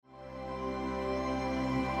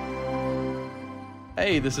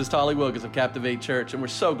Hey, this is Tally Wilgis of Captivate Church, and we're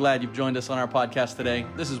so glad you've joined us on our podcast today.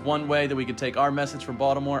 This is one way that we can take our message from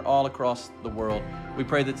Baltimore all across the world. We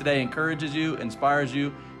pray that today encourages you, inspires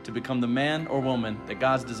you to become the man or woman that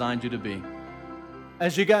God's designed you to be.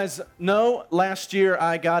 As you guys know, last year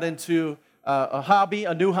I got into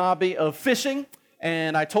a new hobby of fishing,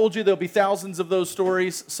 and I told you there'll be thousands of those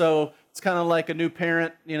stories, so it's kind of like a new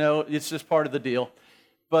parent, it's just part of the deal.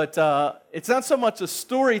 But it's not so much a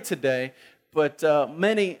story today, but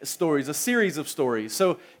many stories, a series of stories.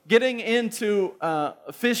 So getting into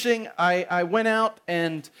fishing, I went out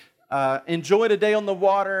and enjoyed a day on the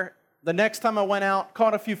water. The next time I went out,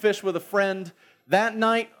 caught a few fish with a friend. That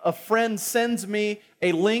night, a friend sends me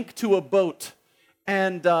a link to a boat.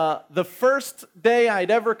 And the first day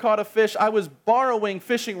I'd ever caught a fish, I was borrowing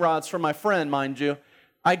fishing rods from my friend, mind you.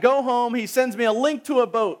 I go home, he sends me a link to a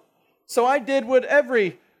boat. So I did what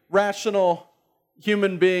every rational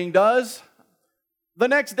human being does. The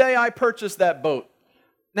next day, I purchased that boat.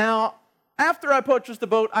 Now, after I purchased the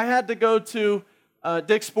boat, I had to go to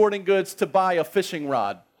Dick's Sporting Goods to buy a fishing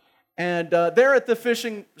rod. And there at the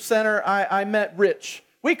fishing center, I met Rich.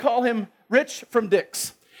 We call him Rich from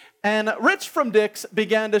Dick's. And Rich from Dick's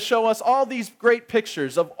began to show us all these great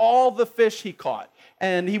pictures of all the fish he caught.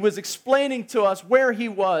 And he was explaining to us where he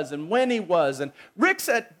was and when he was. And Rick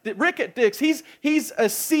at Dick's, he's a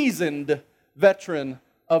seasoned veteran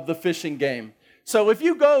of the fishing game. So if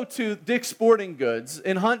you go to Dick's Sporting Goods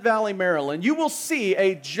in Hunt Valley, Maryland, you will see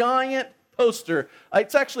a giant poster.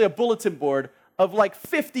 It's actually a bulletin board of like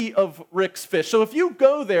 50 of Rick's fish. So if you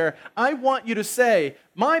go there, I want you to say,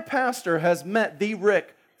 my pastor has met the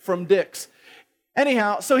Rick from Dick's.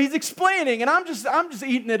 Anyhow, so he's explaining, and I'm just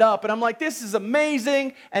eating it up, and I'm like, this is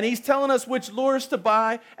amazing, and he's telling us which lures to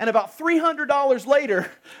buy, and about $300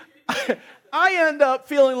 later, I end up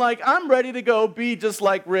feeling like I'm ready to go be just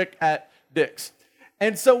like Rick at Dick's.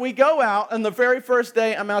 And so we go out, and the very first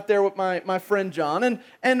day I'm out there with my friend John,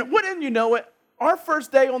 and wouldn't you know it, our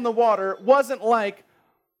first day on the water wasn't like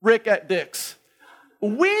Rick at Dick's.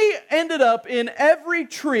 We ended up in every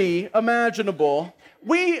tree imaginable.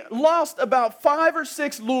 We lost about 5 or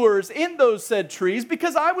 6 lures in those said trees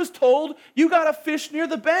because I was told you got to fish near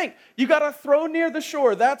the bank. You got to throw near the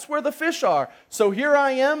shore. That's where the fish are. So here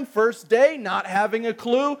I am, first day, not having a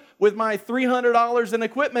clue with my $300 in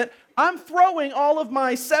equipment. I'm throwing all of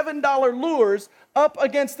my $7 lures up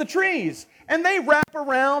against the trees. And they wrap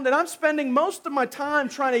around, and I'm spending most of my time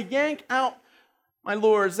trying to yank out my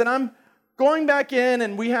lures. And I'm going back in,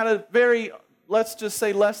 and we had a very, let's just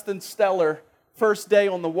say, less than stellar first day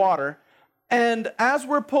on the water. And as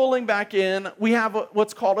we're pulling back in, we have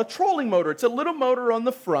what's called a trolling motor. It's a little motor on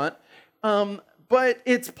the front, but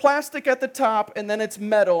it's plastic at the top, and then it's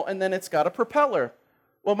metal, and then it's got a propeller.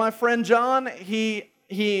 Well, my friend John, he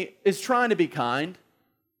is trying to be kind,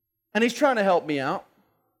 and he's trying to help me out.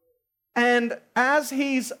 And as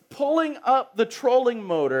he's pulling up the trolling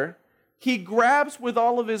motor, he grabs with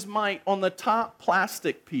all of his might on the top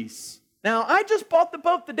plastic piece. Now, I just bought the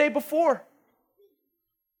boat the day before.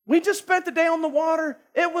 We just spent the day on the water.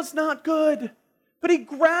 It was not good. But he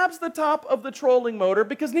grabs the top of the trolling motor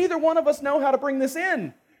because neither one of us know how to bring this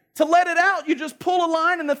in. To let it out, you just pull a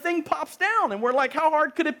line and the thing pops down. And we're like, how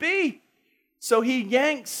hard could it be? So he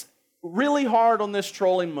yanks really hard on this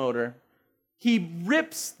trolling motor. He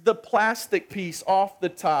rips the plastic piece off the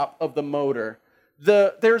top of the motor.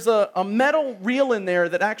 There's a metal reel in there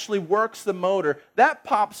that actually works the motor. That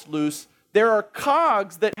pops loose. There are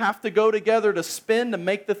cogs that have to go together to spin to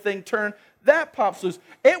make the thing turn. That pops loose.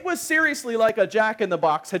 It was seriously like a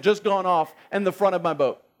jack-in-the-box had just gone off in the front of my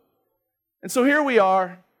boat. And so here we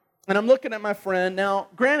are, and I'm looking at my friend. Now,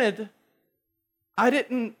 granted, I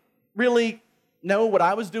didn't really know what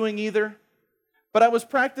I was doing either, but I was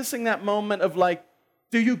practicing that moment of like,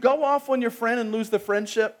 do you go off on your friend and lose the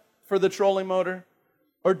friendship for the trolling motor?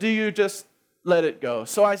 Or do you just let it go?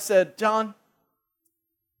 So I said, John,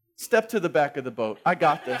 step to the back of the boat. I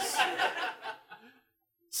got this.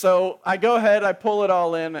 So I go ahead, I pull it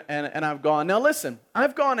all in, and I've gone. Now listen,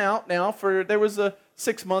 I've gone out now there was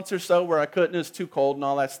 6 months or so where I couldn't, it was too cold and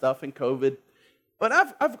all that stuff and COVID. But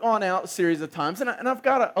I've gone out a series of times, and I've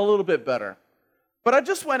got a little bit better. But I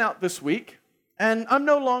just went out this week, and I'm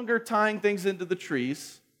no longer tying things into the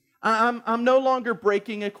trees. I'm no longer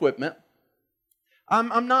breaking equipment.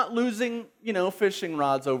 I'm not losing, fishing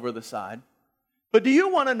rods over the side. But do you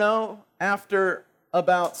want to know, after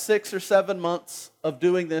about 6 or 7 months of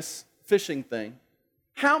doing this fishing thing,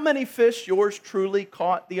 how many fish yours truly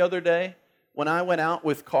caught the other day when I went out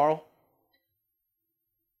with Carl?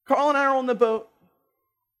 Carl and I are on the boat.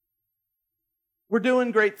 We're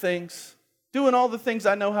doing great things, doing all the things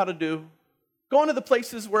I know how to do. going to the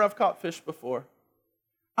places where I've caught fish before.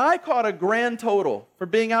 I caught a grand total, for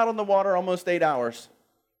being out on the water almost 8 hours,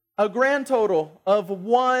 a grand total of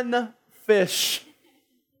one fish.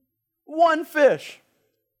 One fish.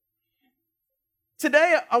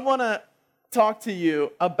 Today, I want to talk to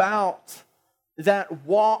you about that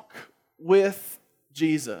walk with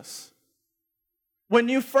Jesus. When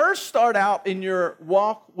you first start out in your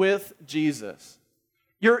walk with Jesus,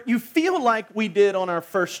 you feel like we did on our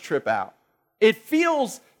first trip out. It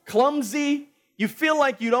feels clumsy. You feel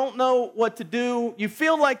like you don't know what to do. You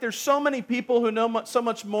feel like there's so many people who know so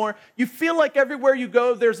much more. You feel like everywhere you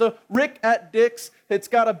go, there's a Rick at Dick's that's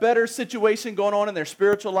got a better situation going on in their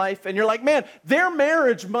spiritual life. And you're like, man, their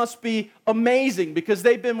marriage must be amazing because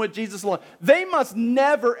they've been with Jesus a long. They must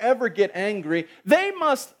never, ever get angry. They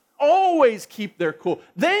must always keep their cool.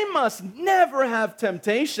 They must never have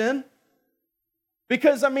temptation.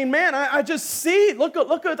 Because, I mean, man, I just see, look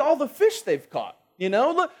at all the fish they've caught. You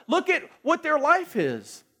know, look at what their life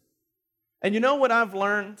is. And you know what I've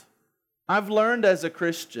learned? I've learned as a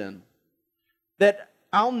Christian that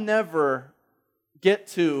I'll never get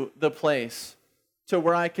to the place to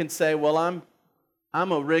where I can say, well,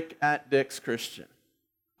 I'm a Rick at Dick's Christian.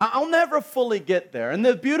 I'll never fully get there. And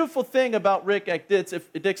the beautiful thing about Rick at Dick's,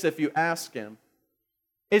 if you ask him,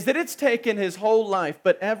 is that it's taken his whole life,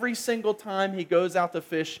 but every single time he goes out to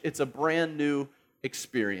fish, it's a brand new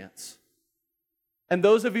experience. And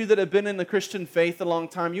those of you that have been in the Christian faith a long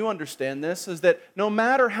time, you understand this, is that no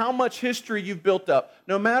matter how much history you've built up,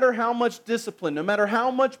 no matter how much discipline, no matter how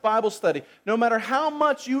much Bible study, no matter how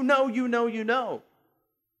much you know,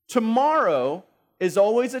 tomorrow is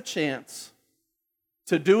always a chance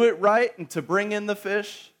to do it right and to bring in the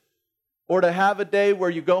fish, or to have a day where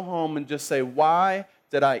you go home and just say, why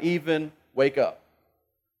did I even wake up?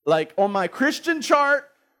 Like on my Christian chart,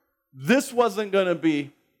 this wasn't going to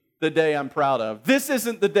be the day I'm proud of. This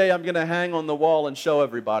isn't the day I'm going to hang on the wall and show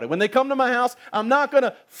everybody. When they come to my house, I'm not going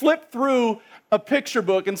to flip through a picture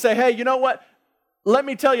book and say, hey, you know what? Let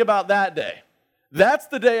me tell you about that day. That's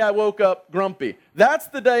the day I woke up grumpy. That's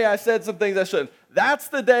the day I said some things I shouldn't. That's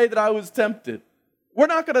the day that I was tempted. We're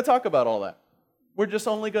not going to talk about all that. We're just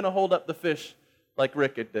only going to hold up the fish like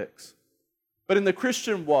Rick at Dick's. But in the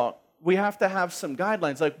Christian walk, we have to have some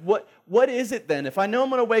guidelines. Like, what is it then? If I know I'm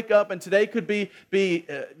going to wake up and today could be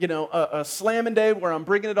a slamming day where I'm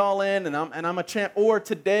bringing it all in and I'm a champ, or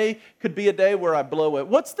today could be a day where I blow it.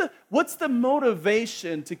 What's the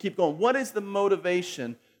motivation to keep going? What is the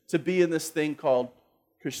motivation to be in this thing called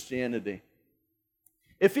Christianity?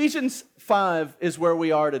 Ephesians 5 is where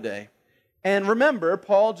we are today. And remember,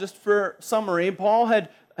 Paul, just for summary, Paul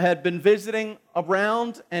had been visiting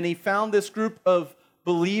around and he found this group of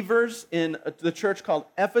believers in the church called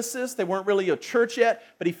Ephesus. They weren't really a church yet,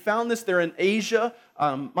 but he found this. They're in Asia,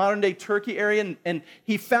 modern-day Turkey area, and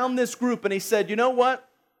he found this group, and he said, you know what?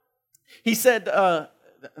 He said,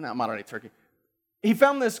 not modern-day Turkey. He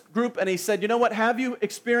found this group, and he said, you know what? Have you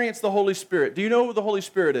experienced the Holy Spirit? Do you know who the Holy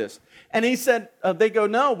Spirit is? And he said, they go,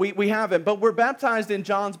 no, we haven't, but we're baptized in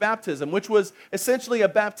John's baptism, which was essentially a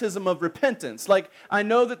baptism of repentance. Like, I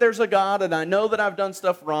know that there's a God, and I know that I've done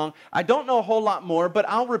stuff wrong. I don't know a whole lot more, but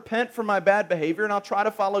I'll repent for my bad behavior, and I'll try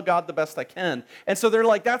to follow God the best I can. And so they're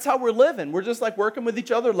like, that's how we're living. We're just like working with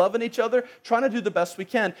each other, loving each other, trying to do the best we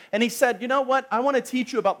can. And he said, you know what? I want to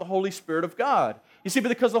teach you about the Holy Spirit of God. You see,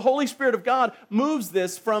 because the Holy Spirit of God moves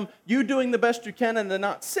this from you doing the best you can and to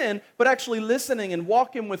not sin, but actually listening and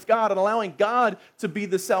walking with God and allowing God to be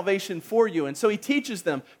the salvation for you. And so he teaches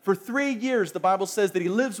them. For 3 years, the Bible says that he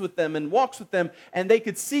lives with them and walks with them, and they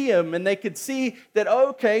could see him, and they could see that,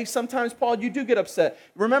 okay, sometimes, Paul, you do get upset.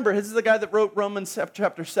 Remember, this is the guy that wrote Romans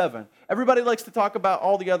chapter 7. Everybody likes to talk about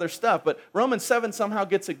all the other stuff, but Romans 7 somehow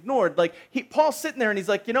gets ignored. Like, Paul's sitting there, and he's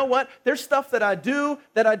like, you know what? There's stuff that I do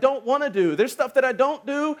that I don't want to do. There's stuff that I don't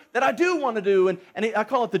do that I do want to do. And I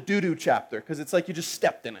call it the doo-doo chapter, because it's like you just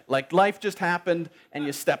stepped in it. Like, life just happened, and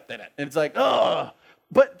you stepped in it. And it's like, ugh.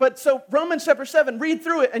 But so Romans chapter 7, read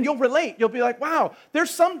through it, and you'll relate. You'll be like, wow, there's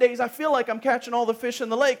some days I feel like I'm catching all the fish in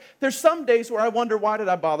the lake. There's some days where I wonder, why did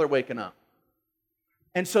I bother waking up?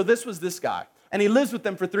 And so this was this guy. And he lives with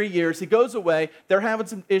them for 3 years. He goes away. They're having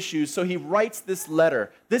some issues, so he writes this letter.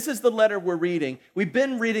 This is the letter we're reading. We've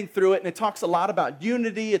been reading through it, and it talks a lot about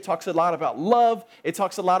unity. It talks a lot about love. It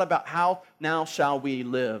talks a lot about how now shall we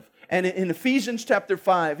live. And in Ephesians chapter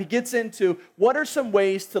 5, he gets into what are some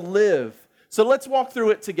ways to live. So let's walk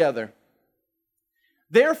through it together.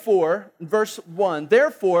 Therefore, verse 1,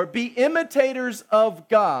 therefore, be imitators of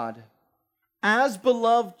God as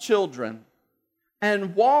beloved children,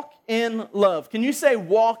 and walk in love. Can you say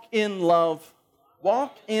walk in love?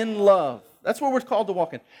 Walk in love. That's what we're called to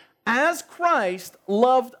walk in. as Christ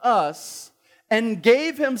loved us and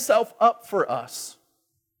gave himself up for us,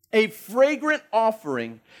 a fragrant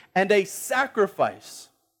offering and a sacrifice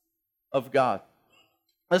of God.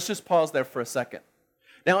 Let's just pause there for a second.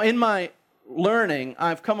 Now, in my learning,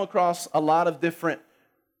 I've come across a lot of different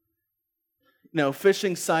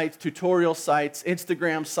fishing sites, tutorial sites,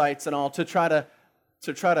 Instagram sites, and all to try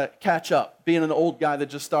to catch up, being an old guy that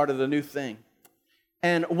just started a new thing.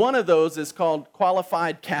 And one of those is called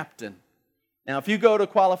Qualified Captain. Now, if you go to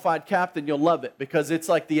Qualified Captain, you'll love it because it's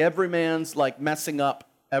like the everyman's like messing up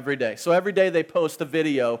every day. So every day they post a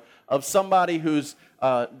video of somebody who's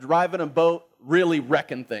driving a boat really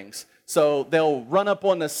wrecking things. So they'll run up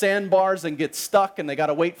on the sandbars and get stuck and they got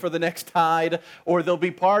to wait for the next tide, or they'll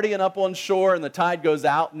be partying up on shore and the tide goes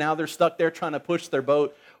out and now they're stuck there trying to push their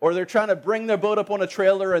boat, or they're trying to bring their boat up on a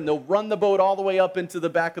trailer and they'll run the boat all the way up into the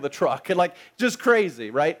back of the truck. And like, just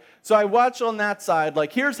crazy, right? So I watch on that side,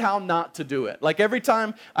 like, here's how not to do it. Like every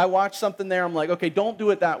time I watch something there, I'm like, okay, don't do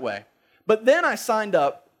it that way. But then I signed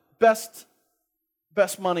up, best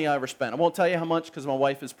money I ever spent. I won't tell you how much because my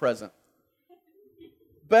wife is present.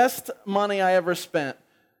 Best money I ever spent,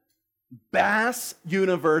 Bass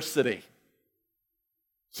University.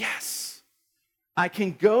 Yes. I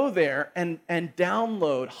can go there and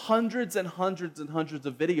download hundreds and hundreds and hundreds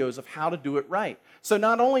of videos of how to do it right. So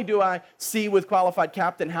not only do I see with Qualified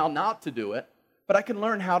Captain how not to do it, but I can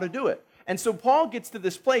learn how to do it. And so Paul gets to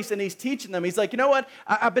this place and he's teaching them. He's like, you know what?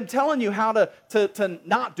 I've been telling you how to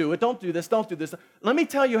not do it. Don't do this. Don't do this. Let me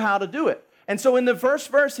tell you how to do it. And so in the first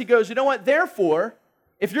verse, he goes, you know what? Therefore,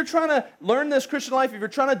 if you're trying to learn this Christian life, if you're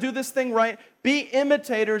trying to do this thing right, be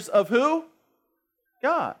imitators of who?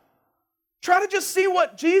 God. Try to just see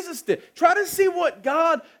what Jesus did. Try to see what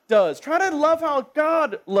God does. Try to love how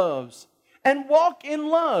God loves. And walk in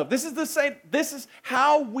love. This is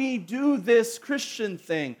how we do this Christian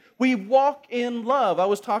thing. We walk in love. I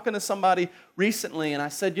was talking to somebody recently and I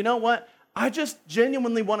said, you know what? I just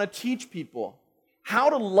genuinely want to teach people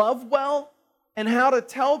how to love well and how to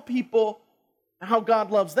tell people how God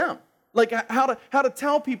loves them. Like how to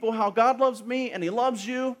tell people how God loves me and he loves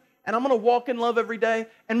you, and I'm going to walk in love every day.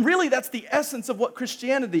 And really that's the essence of what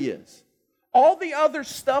Christianity is. All the other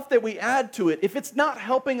stuff that we add to it, if it's not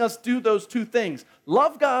helping us do those two things,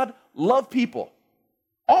 love God, love people,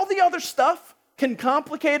 all the other stuff can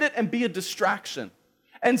complicate it and be a distraction.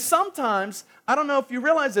 And sometimes, I don't know if you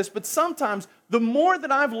realize this, but sometimes the more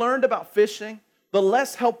that I've learned about fishing, the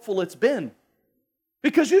less helpful it's been.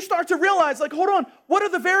 Because you start to realize, like, hold on, what are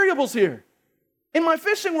the variables here? In my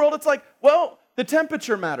fishing world, it's like, well, the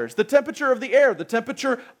temperature matters, the temperature of the air, the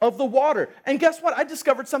temperature of the water. And guess what? I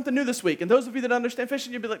discovered something new this week. And those of you that understand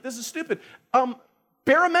fishing, you'll be like, this is stupid.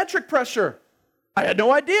 Barometric pressure. I had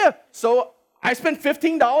no idea. So I spent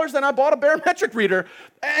 $15 and I bought a barometric reader.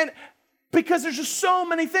 And because there's just so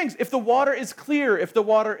many things. If the water is clear, if the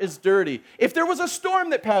water is dirty, if there was a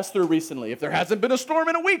storm that passed through recently, if there hasn't been a storm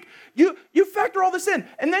in a week, you factor all this in.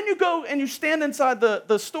 And then you go and you stand inside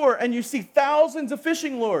the store and you see thousands of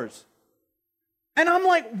fishing lures. And I'm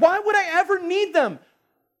like, why would I ever need them?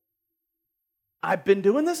 I've been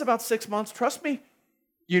doing this about 6 months. Trust me,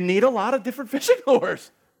 you need a lot of different fishing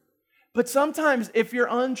lures. But sometimes if you're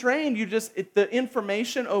untrained, the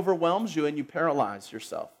information overwhelms you and you paralyze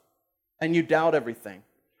yourself. And you doubt everything.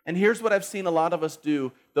 And here's what I've seen a lot of us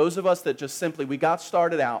do. Those of us that just simply, we got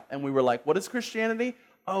started out and we were like, what is Christianity?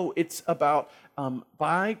 Oh, it's about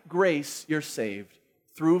by grace you're saved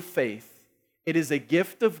through faith. It is a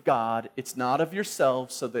gift of God. It's not of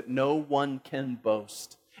yourselves so that no one can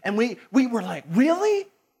boast. And we were like, really?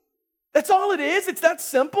 That's all it is? It's that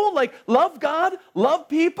simple? Like, love God, love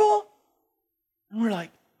people? And we're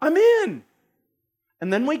like, I'm in.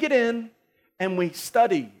 And then we get in and we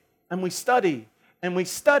study. And we study, and we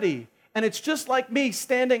study, and it's just like me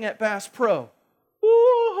standing at Bass Pro.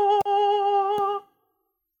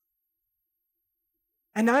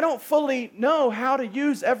 And I don't fully know how to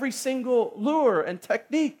use every single lure and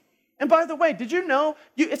technique. And by the way, did you know,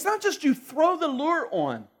 it's not just you throw the lure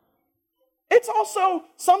on. It's also,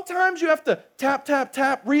 sometimes you have to tap, tap,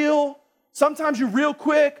 tap, reel. Sometimes you're real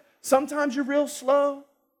quick. Sometimes you're real slow.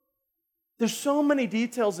 There's so many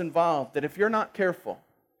details involved that if you're not careful,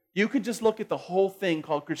 you could just look at the whole thing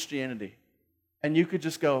called Christianity, and you could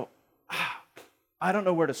just go, I don't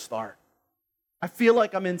know where to start. I feel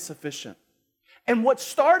like I'm insufficient. And what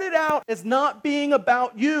started out as not being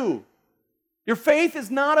about you, your faith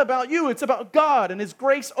is not about you. It's about God and His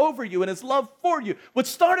grace over you and His love for you. What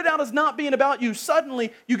started out as not being about you,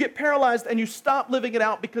 suddenly you get paralyzed and you stop living it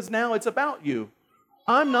out because now it's about you.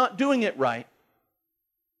 I'm not doing it right.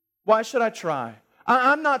 Why should I try?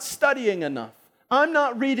 I'm not studying enough. I'm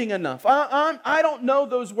not reading enough. I don't know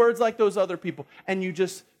those words like those other people. And you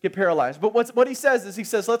just get paralyzed. But what he says is, he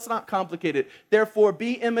says, let's not complicate it. Therefore,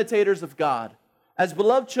 be imitators of God as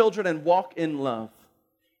beloved children and walk in love.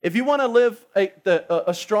 If you want to live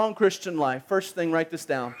a strong Christian life, first thing, write this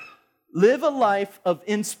down. Live a life of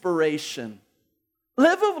inspiration.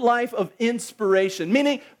 Live a life of inspiration,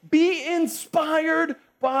 meaning be inspired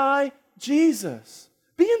by Jesus.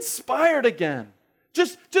 Be inspired again.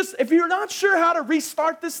 Just if you're not sure how to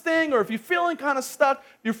restart this thing, or if you're feeling kind of stuck,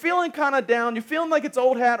 you're feeling kind of down, you're feeling like it's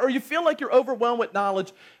old hat, or you feel like you're overwhelmed with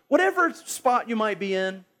knowledge, whatever spot you might be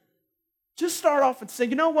in, just start off and say,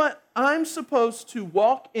 you know what? I'm supposed to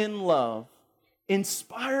walk in love,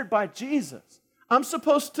 inspired by Jesus. I'm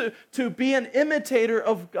supposed to be an imitator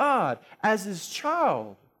of God as His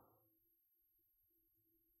child.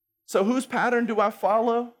 So whose pattern do I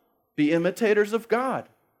follow? Be imitators of God.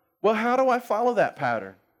 Well, how do I follow that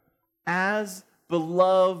pattern? As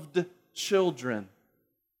beloved children.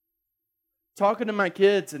 Talking to my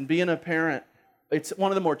kids and being a parent, it's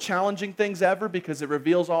one of the more challenging things ever because it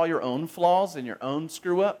reveals all your own flaws and your own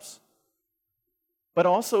screw-ups. But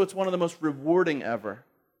also it's one of the most rewarding ever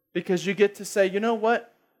because you get to say, you know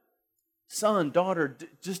what? Son, daughter,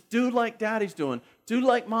 just do like daddy's doing. Do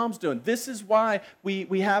like mom's doing. This is why we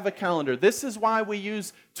have a calendar. This is why we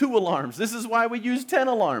use 2 alarms. This is why we use 10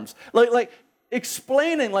 alarms. Like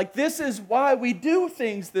explaining, like this is why we do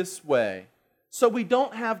things this way. So we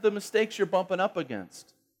don't have the mistakes you're bumping up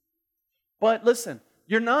against. But listen,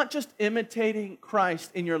 you're not just imitating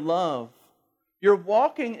Christ in your love. You're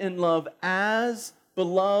walking in love as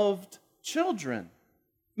beloved children.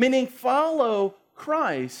 Meaning follow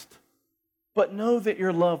Christ, but know that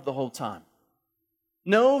you're loved the whole time.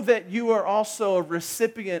 Know that you are also a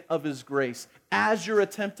recipient of His grace as you're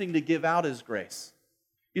attempting to give out His grace.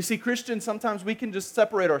 You see, Christians, sometimes we can just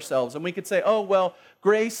separate ourselves and we could say, oh, well,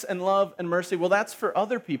 grace and love and mercy, well, that's for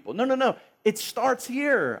other people. No. It starts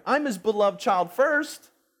here. I'm His beloved child first.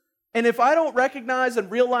 And if I don't recognize and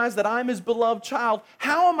realize that I'm His beloved child,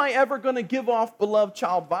 how am I ever going to give off beloved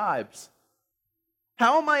child vibes?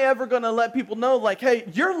 How am I ever going to let people know, like, hey,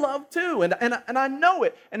 you're loved too, and I know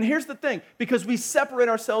it. And here's the thing, because we separate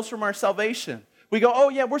ourselves from our salvation. We go, oh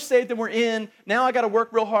yeah, we're saved and we're in. Now I got to work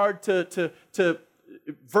real hard to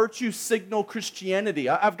virtue signal Christianity.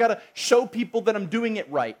 I've got to show people that I'm doing it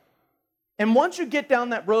right. And once you get down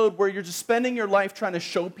that road where you're just spending your life trying to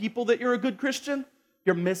show people that you're a good Christian,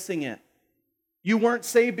 you're missing it. You weren't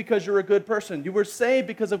saved because you're a good person. You were saved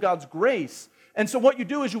because of God's grace. And so what you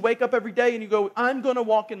do is you wake up every day and you go, I'm going to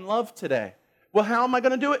walk in love today. Well, how am I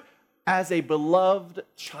going to do it? As a beloved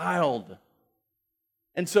child.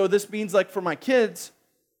 And so this means, like, for my kids,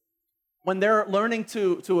 when they're learning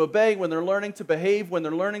to obey, when they're learning to behave, when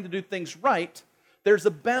they're learning to do things right, there's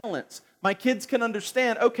a balance. My kids can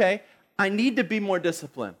understand, okay, I need to be more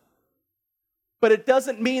disciplined. But it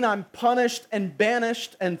doesn't mean I'm punished and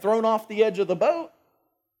banished and thrown off the edge of the boat.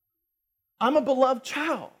 I'm a beloved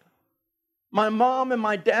child. My mom and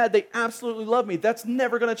my dad, they absolutely love me. That's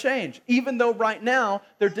never going to change, even though right now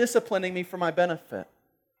they're disciplining me for my benefit.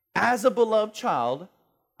 As a beloved child,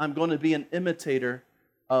 I'm going to be an imitator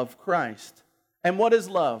of Christ. And what is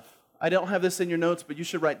love? I don't have this in your notes, but you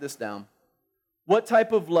should write this down. What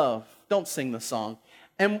type of love? Don't sing the song.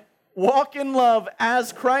 And walk in love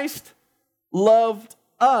as Christ loved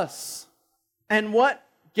us. And what?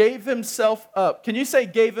 Gave Himself up. Can you say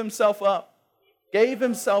gave Himself up? Gave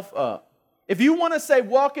Himself up. If you want to say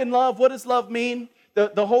walk in love, what does love mean?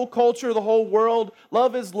 The whole culture, the whole world,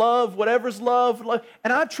 love is love, whatever's love.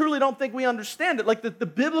 And I truly don't think we understand it. Like the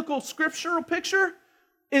biblical scriptural picture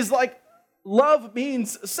is like love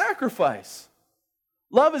means sacrifice.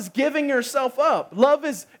 Love is giving yourself up. Love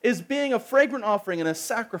is being a fragrant offering and a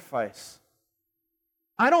sacrifice.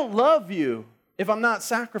 I don't love you if I'm not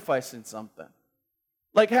sacrificing something.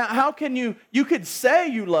 Like, how can you could say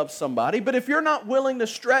you love somebody, but if you're not willing to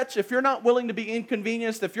stretch, if you're not willing to be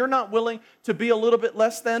inconvenienced, if you're not willing to be a little bit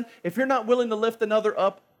less than, if you're not willing to lift another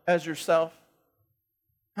up as yourself,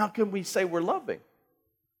 how can we say we're loving?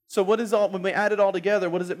 So when we add it all together,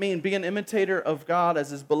 what does it mean? Be an imitator of God as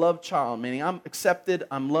His beloved child, meaning I'm accepted,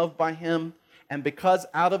 I'm loved by Him, and because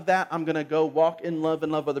out of that, I'm going to go walk in love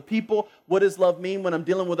and love other people. What does love mean when I'm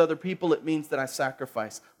dealing with other people? It means that I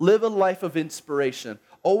sacrifice. Live a life of inspiration.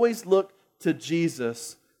 Always look to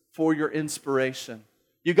Jesus for your inspiration.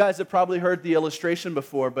 You guys have probably heard the illustration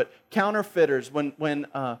before, but counterfeiters, when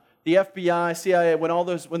the FBI, CIA,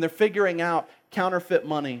 when they're figuring out counterfeit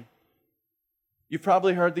money, you've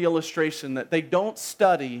probably heard the illustration that they don't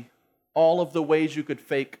study all of the ways you could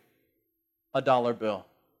fake a dollar bill.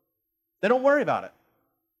 They don't worry about it.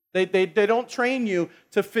 They don't train you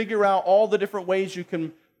to figure out all the different ways you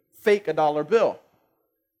can fake a dollar bill.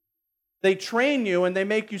 They train you and they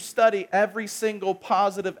make you study every single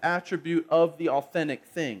positive attribute of the authentic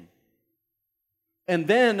thing. And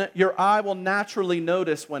then your eye will naturally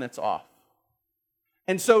notice when it's off.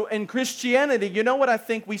 And so in Christianity, you know what I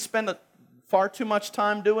think we spend far too much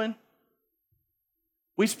time doing?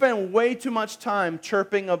 We spend way too much time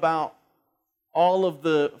chirping about all of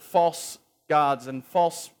the false gods and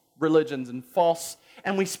false religions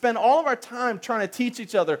and we spend all of our time trying to teach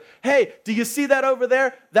each other, hey, do you see that over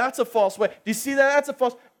there? That's a false way. Do you see that? That's a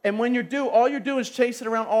false. And when all you're doing is chasing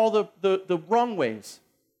around all the wrong ways.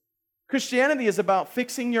 Christianity is about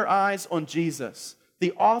fixing your eyes on Jesus,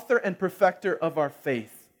 the author and perfecter of our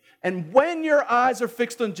faith. And when your eyes are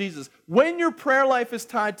fixed on Jesus, when your prayer life is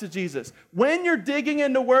tied to Jesus, when you're digging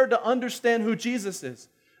in the Word to understand who Jesus is,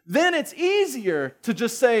 then it's easier to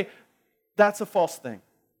just say, that's a false thing.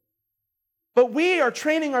 But we are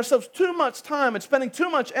training ourselves too much time and spending too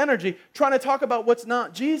much energy trying to talk about what's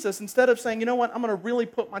not Jesus instead of saying, you know what, I'm going to really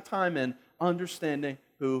put my time in understanding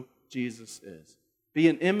who Jesus is. Be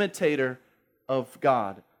an imitator of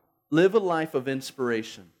God. Live a life of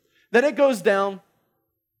inspiration. Then it goes down.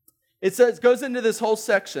 It goes into this whole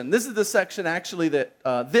section. This is the section actually that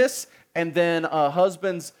this and then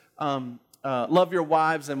husbands love your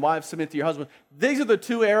wives and wives submit to your husband. These are the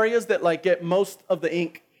two areas that get most of the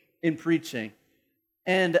ink in preaching.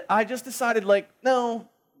 And I just decided no,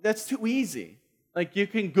 that's too easy. You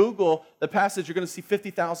can Google the passage, you're going to see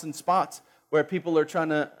 50,000 spots where people are trying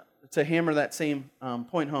to hammer that same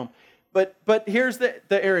point home. But here's the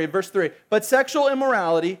area, verse 3. But sexual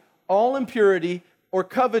immorality, all impurity, or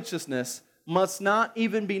covetousness must not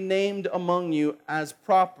even be named among you as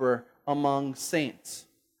proper among saints.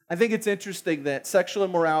 I think it's interesting that sexual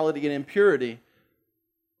immorality and impurity,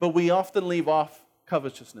 but we often leave off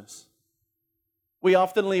covetousness. We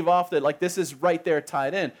often leave off that this is right there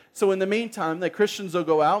tied in. So in the meantime, the Christians will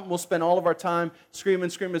go out and we'll spend all of our time screaming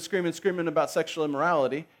about sexual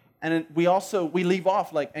immorality. And we leave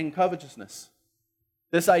off and covetousness.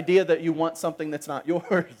 This idea that you want something that's not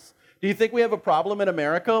yours. Do you think we have a problem in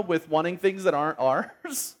America with wanting things that aren't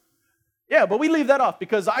ours? Yeah, but we leave that off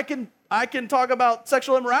because I can talk about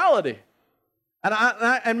sexual immorality.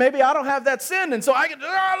 And maybe I don't have that sin, and so I can...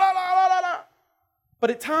 But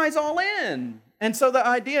it ties all in. And so the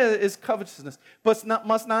idea is covetousness, but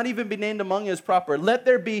must not even be named among you as proper. Let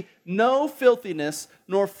there be no filthiness,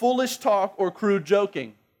 nor foolish talk or crude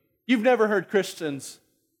joking. You've never heard Christians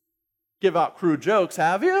give out crude jokes,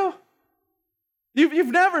 have you?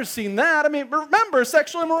 You've never seen that. I mean, remember,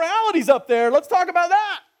 sexual immorality's up there. Let's talk about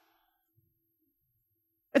that.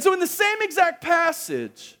 And so in the same exact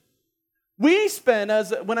passage, we spend,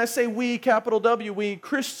 when I say we, capital W, we,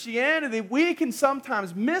 Christianity, we can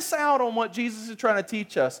sometimes miss out on what Jesus is trying to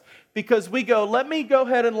teach us because we go, let me go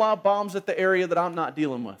ahead and lob bombs at the area that I'm not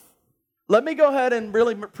dealing with. Let me go ahead and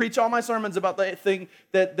really preach all my sermons about the thing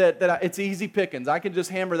that it's easy pickings. I can just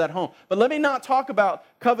hammer that home. But let me not talk about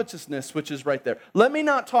covetousness, which is right there. Let me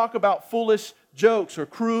not talk about foolish jokes or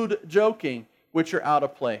crude joking, which are out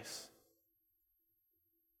of place.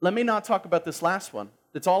 Let me not talk about this last one.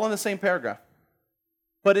 It's all in the same paragraph.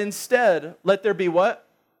 But instead, let there be what?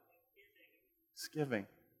 Thanksgiving.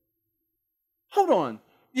 Hold on.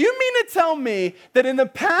 You mean to tell me that in the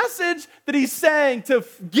passage that he's saying to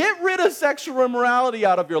get rid of sexual immorality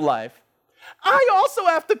out of your life, I also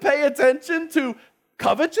have to pay attention to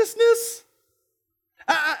covetousness?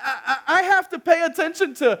 I have to pay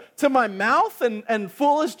attention to my mouth and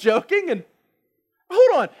foolish joking? And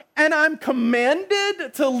hold on. And I'm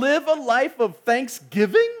commanded to live a life of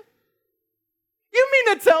thanksgiving? You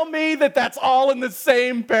mean to tell me that that's all in the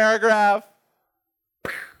same paragraph?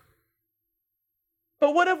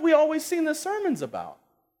 But what have we always seen the sermons about?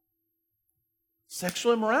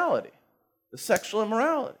 Sexual immorality. The sexual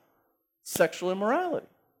immorality. Sexual immorality.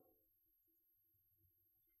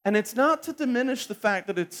 And it's not to diminish the fact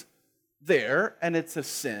that it's there and it's a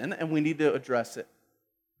sin and we need to address it.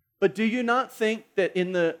 But do you not think that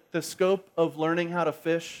in the scope of learning how to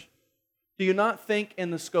fish, do you not think in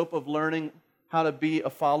the scope of learning how to be a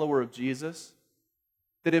follower of Jesus,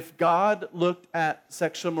 that if God looked at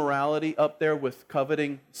sexual morality up there with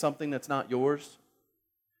coveting something that's not yours,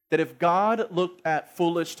 that if God looked at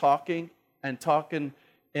foolish talking and talking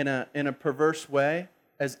in a perverse way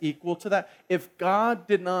as equal to that, if God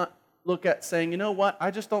did not look at saying, you know what,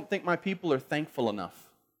 I just don't think my people are thankful enough,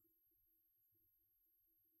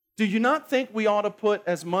 do you not think we ought to put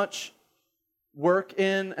as much work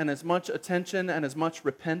in and as much attention and as much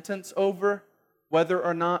repentance over whether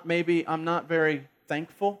or not maybe I'm not very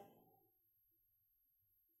thankful?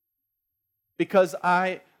 because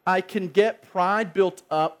I can get pride built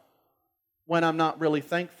up when I'm not really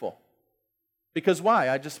thankful. Because why?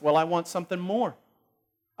 I want something more.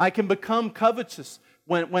 I can become covetous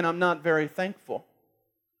when I'm not very thankful.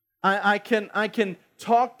 I can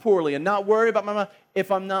talk poorly and not worry about my mouth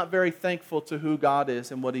if I'm not very thankful to who God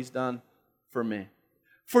is and what He's done for me.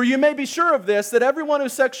 For you may be sure of this, that everyone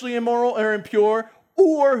who's sexually immoral or impure,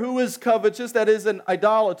 or who is covetous, that is an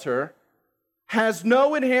idolater, has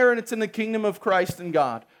no inheritance in the kingdom of Christ and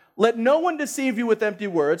God. Let no one deceive you with empty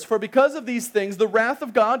words, for because of these things the wrath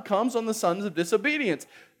of God comes on the sons of disobedience.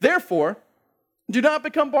 Therefore, do not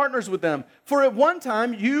become partners with them. For at one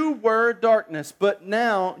time you were darkness, but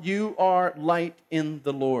now you are light in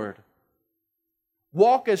the Lord.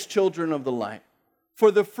 Walk as children of the light.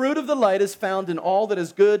 For the fruit of the light is found in all that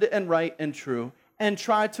is good and right and true. And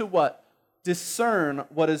try to what? Discern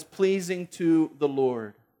what is pleasing to the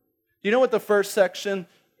Lord. Do you know what the first section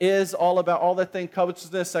is all about? All that thing,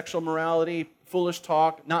 covetousness, sexual morality, foolish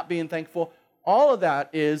talk, not being thankful. All of that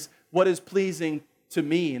is what is pleasing to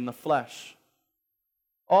me in the flesh.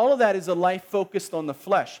 All of that is a life focused on the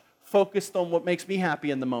flesh, focused on what makes me happy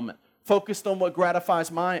in the moment, focused on what gratifies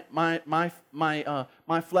my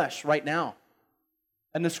flesh right now.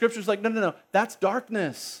 And the Scripture's like, no, that's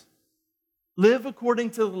darkness. Live according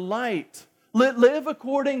to the light. Live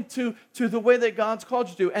according to the way that God's called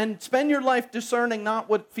you to. And spend your life discerning not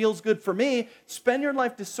what feels good for me. Spend your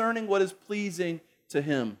life discerning what is pleasing to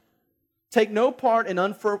Him. Take no part in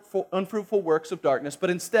unfruitful works of darkness, but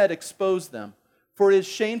instead expose them. For it is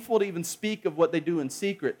shameful to even speak of what they do in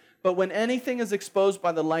secret. But when anything is exposed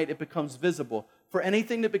by the light, it becomes visible. For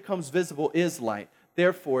anything that becomes visible is light.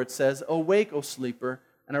 Therefore, it says, awake, O sleeper,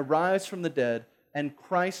 and arise from the dead, and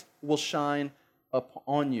Christ will shine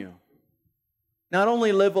upon you. Not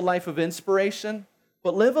only live a life of inspiration,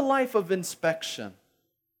 but live a life of inspection.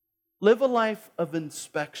 Live a life of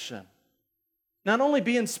inspection. Not only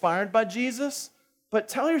be inspired by Jesus, but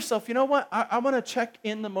tell yourself, you know what? I want to check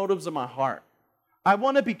in the motives of my heart. I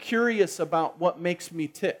want to be curious about what makes me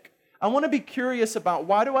tick. I want to be curious about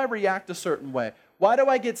why do I react a certain way? Why do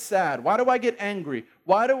I get sad? Why do I get angry?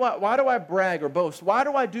 Why do I brag or boast? Why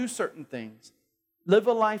do I do certain things? Live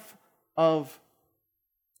a life of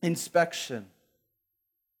inspection.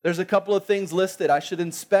 There's a couple of things listed. I should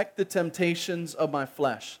inspect the temptations of my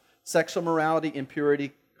flesh. Sexual morality,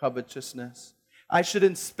 impurity, covetousness. I should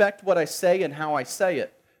inspect what I say and how I say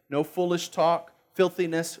it. No foolish talk,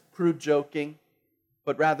 filthiness, crude joking,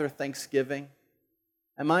 but rather thanksgiving.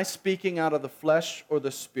 Am I speaking out of the flesh or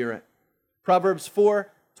the Spirit? Proverbs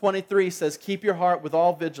 4:23 says, keep your heart with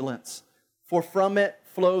all vigilance, for from it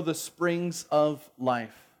flow the springs of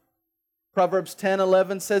life. Proverbs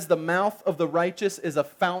 10:11 says, the mouth of the righteous is a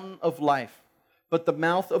fountain of life, but the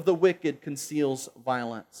mouth of the wicked conceals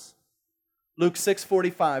violence. Luke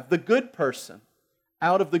 6:45, the good person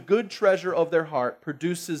out of the good treasure of their heart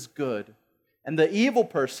produces good, and the evil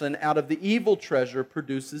person out of the evil treasure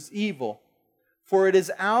produces evil. For it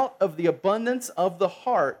is out of the abundance of the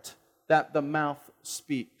heart that the mouth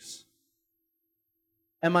speaks.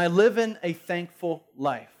 Am I living a thankful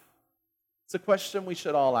life? It's a question we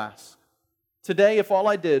should all ask. Today, if all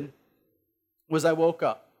I did was I woke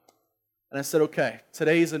up and I said, okay,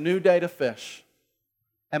 today's a new day to fish.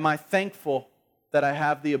 Am I thankful that I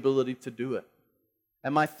have the ability to do it?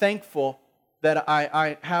 Am I thankful that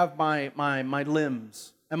I have my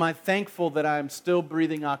limbs? Am I thankful that I'm still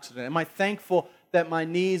breathing oxygen? Am I thankful that my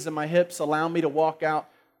knees and my hips allow me to walk out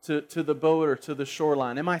to the boat or to the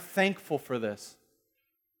shoreline? Am I thankful for this?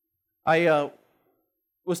 I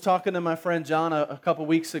was talking to my friend John a couple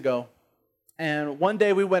weeks ago, and one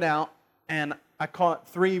day we went out and I caught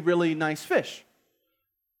 3 really nice fish.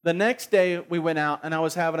 The next day we went out and I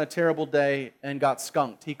was having a terrible day and got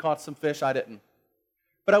skunked. He caught some fish, I didn't.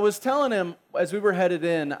 But I was telling him as we were headed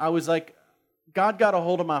in, I was like, God got a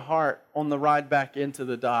hold of my heart on the ride back into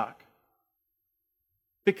the dock.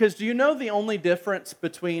 Because do you know the only difference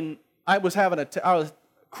between, I was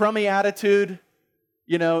crummy attitude.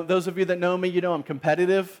 You know, those of you that know me, you know I'm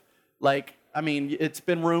competitive. It's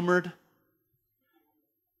been rumored.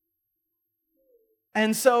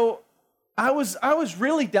 And so I was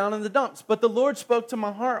really down in the dumps. But the Lord spoke to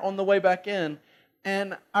my heart on the way back in.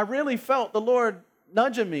 And I really felt the Lord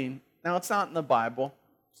nudging me. Now, it's not in the Bible,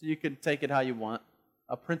 so you can take it how you want.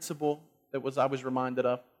 A principle that I was reminded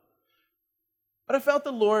of. But I felt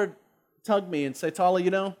the Lord tug me and say, Tally, you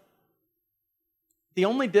know, the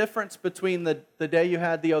only difference between the day you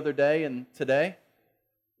had the other day and today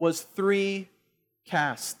was 3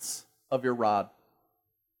 casts of your rod.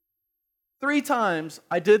 3 times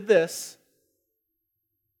I did this,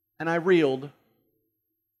 and I reeled,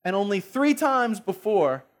 And only 3 times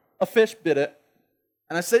before, a fish bit it.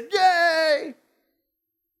 And I said, yay!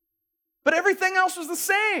 But everything else was the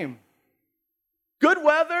same. Good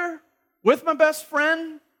weather, with my best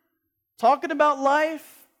friend, talking about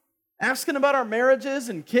life, asking about our marriages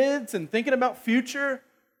and kids and thinking about future.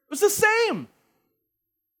 It was the same.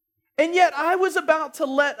 And yet I was about to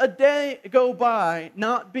let a day go by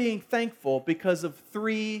not being thankful because of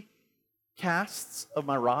 3 casts of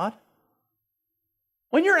my rod.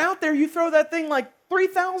 When you're out there, you throw that thing like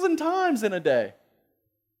 3,000 times in a day.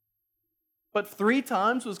 But 3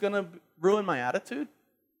 times was going to ruin my attitude?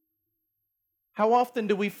 How often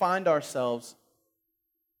do we find ourselves,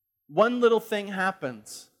 one little thing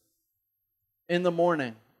happens in the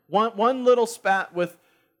morning, one little spat with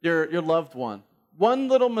your loved one, one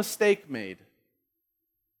little mistake made,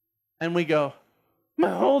 and we go, my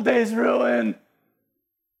whole day's ruined.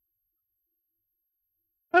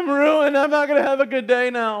 I'm ruined. I'm not going to have a good day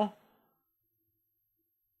now.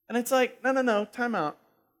 And it's like, no, time out.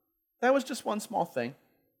 That was just one small thing.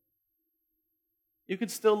 You could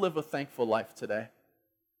still live a thankful life today.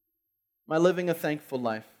 Am I living a thankful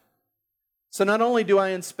life? So not only do I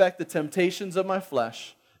inspect the temptations of my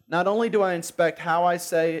flesh, not only do I inspect how I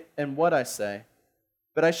say and what I say,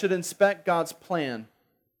 but I should inspect God's plan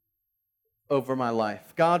over my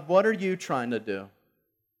life. God, what are you trying to do?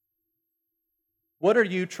 What are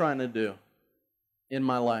you trying to do in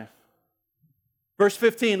my life? Verse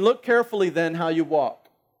 15, look carefully then how you walk,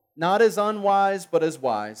 not as unwise, but as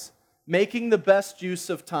wise, making the best use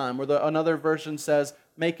of time, or another version says,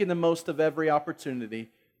 making the most of every opportunity,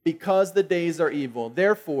 because the days are evil.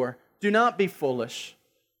 Therefore, do not be foolish,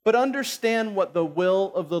 but understand what the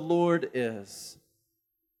will of the Lord is.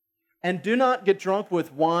 And do not get drunk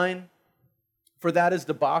with wine, for that is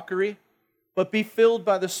debauchery, but be filled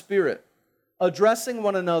by the Spirit, addressing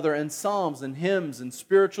one another in psalms and hymns and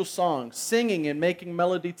spiritual songs, singing and making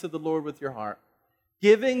melody to the Lord with your heart,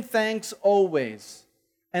 giving thanks always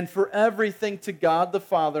and for everything to God the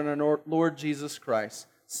Father and our Lord Jesus Christ,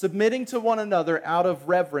 submitting to one another out of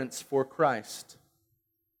reverence for Christ.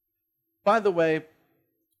 By the way,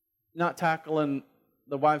 not tackling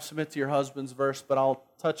the wives submit to your husbands verse, but I'll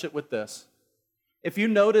touch it with this. If you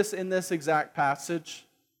notice in this exact passage,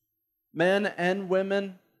 men and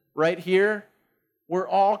women right here, we're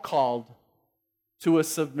all called to a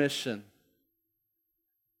submission.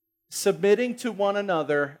 Submitting to one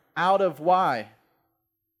another out of why?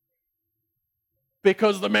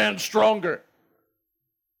 Because the man's stronger.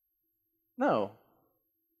 No.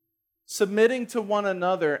 Submitting to one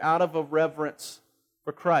another out of a reverence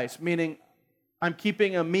for Christ, meaning I'm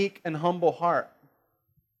keeping a meek and humble heart.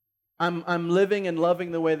 I'm living and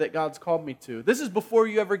loving the way that God's called me to. This is before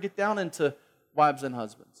you ever get down into wives and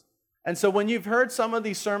husbands. And so when you've heard some of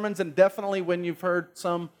these sermons, and definitely when you've heard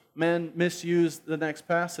some men misuse the next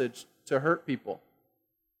passage to hurt people,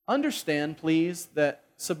 understand, please, that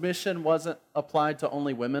submission wasn't applied to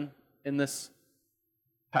only women in this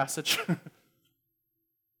passage.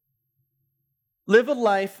 Live a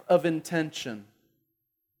life of intention.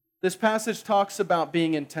 This passage talks about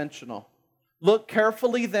being intentional. Look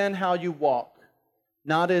carefully then how you walk,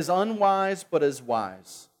 not as unwise, but as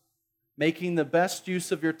wise, making the best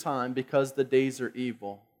use of your time because the days are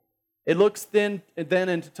evil. It looks then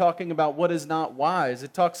into talking about what is not wise.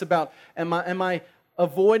 It talks about, am I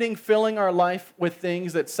avoiding filling our life with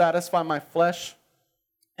things that satisfy my flesh,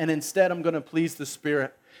 and instead I'm going to please the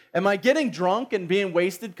Spirit? Am I getting drunk and being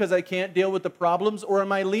wasted because I can't deal with the problems, or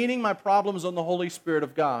am I leaning my problems on the Holy Spirit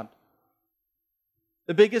of God?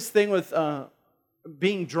 The biggest thing with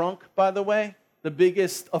being drunk, by the way, the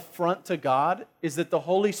biggest affront to God is that the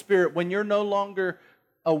Holy Spirit, when you're no longer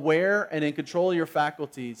aware and in control of your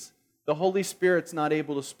faculties, the Holy Spirit's not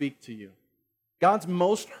able to speak to you. God's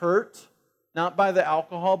most hurt, not by the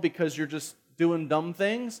alcohol because you're just doing dumb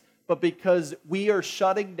things, but because we are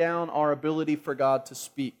shutting down our ability for God to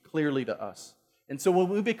speak clearly to us. And so when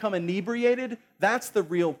we become inebriated, that's the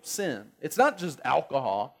real sin. It's not just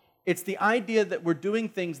alcohol. It's the idea that we're doing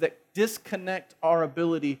things that disconnect our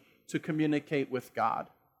ability to communicate with God.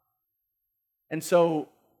 And so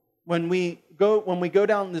when we go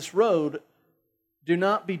down this road, do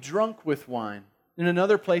not be drunk with wine. In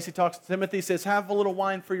another place, he talks to Timothy, he says, have a little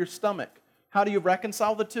wine for your stomach. How do you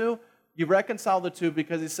reconcile the two? You reconcile the two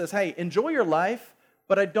because he says, hey, enjoy your life,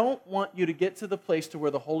 but I don't want you to get to the place to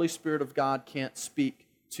where the Holy Spirit of God can't speak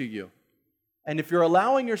to you. And if you're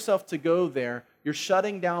allowing yourself to go there, you're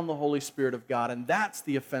shutting down the Holy Spirit of God, and that's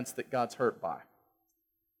the offense that God's hurt by.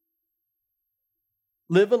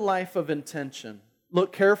 Live a life of intention.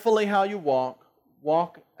 Look carefully how you walk.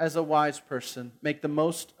 Walk as a wise person. Make the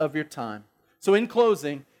most of your time. So in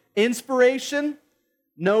closing, Inspiration,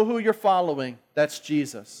 know who you're following. That's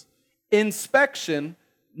Jesus. Inspection,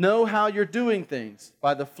 know how you're doing things,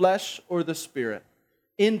 by the flesh or the Spirit.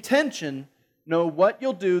 Intention, know what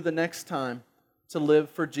you'll do the next time to live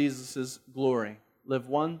for Jesus' glory. Live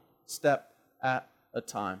one step at a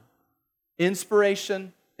time.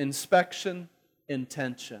 Inspiration, inspection,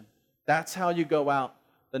 intention. That's how you go out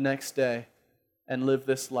the next day and live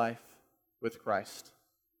this life with Christ.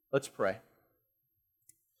 Let's pray.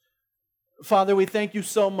 Father, we thank you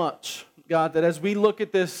so much, God, that as we look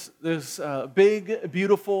at this big,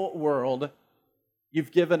 beautiful world,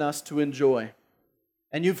 you've given us to enjoy.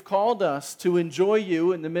 And you've called us to enjoy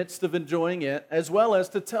you in the midst of enjoying it, as well as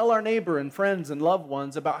to tell our neighbor and friends and loved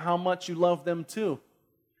ones about how much you love them too.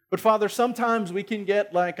 But Father, sometimes we can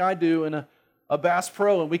get, like I do in a Bass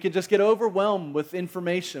Pro, and we can just get overwhelmed with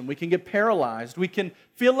information. We can get paralyzed. We can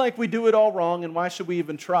feel like we do it all wrong, and why should we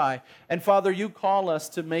even try? And Father, you call us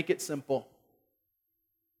to make it simple.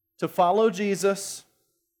 To follow Jesus,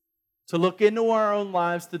 to look into our own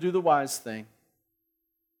lives, to do the wise thing,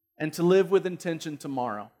 and to live with intention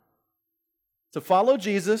tomorrow. To follow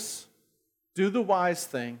Jesus, do the wise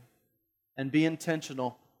thing, and be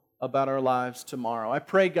intentional about our lives tomorrow. I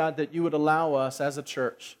pray, God, that you would allow us as a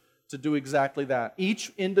church to do exactly that.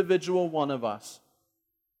 Each individual one of us,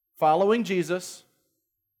 following Jesus,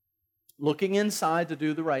 looking inside to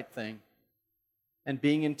do the right thing, and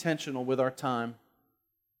being intentional with our time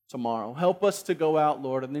tomorrow. Help us to go out,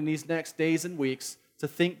 Lord, and in these next days and weeks to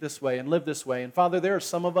think this way and live this way. And Father, there are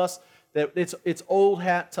some of us that it's old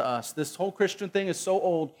hat to us. This whole Christian thing is so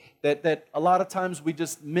old that a lot of times we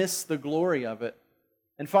just miss the glory of it.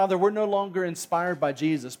 And Father, we're no longer inspired by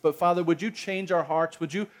Jesus, but Father, would you change our hearts?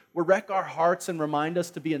 Would you wreck our hearts and remind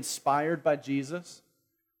us to be inspired by Jesus?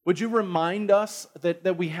 Would you remind us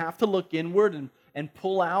that we have to look inward and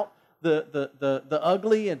pull out the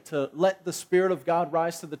ugly and to let the Spirit of God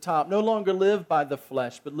rise to the top? No longer live by the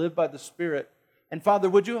flesh, but live by the Spirit. And Father,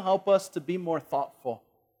 would you help us to be more thoughtful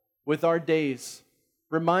with our days,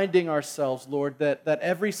 reminding ourselves, Lord, that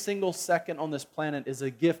every single second on this planet is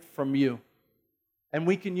a gift from you. And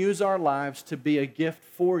we can use our lives to be a gift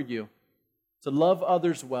for you, to love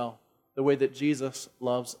others well, the way that Jesus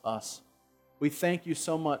loves us. We thank you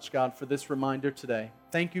so much, God, for this reminder today.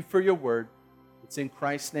 Thank you for your word. It's in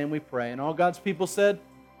Christ's name we pray. And all God's people said,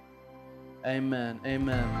 amen,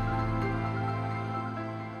 amen.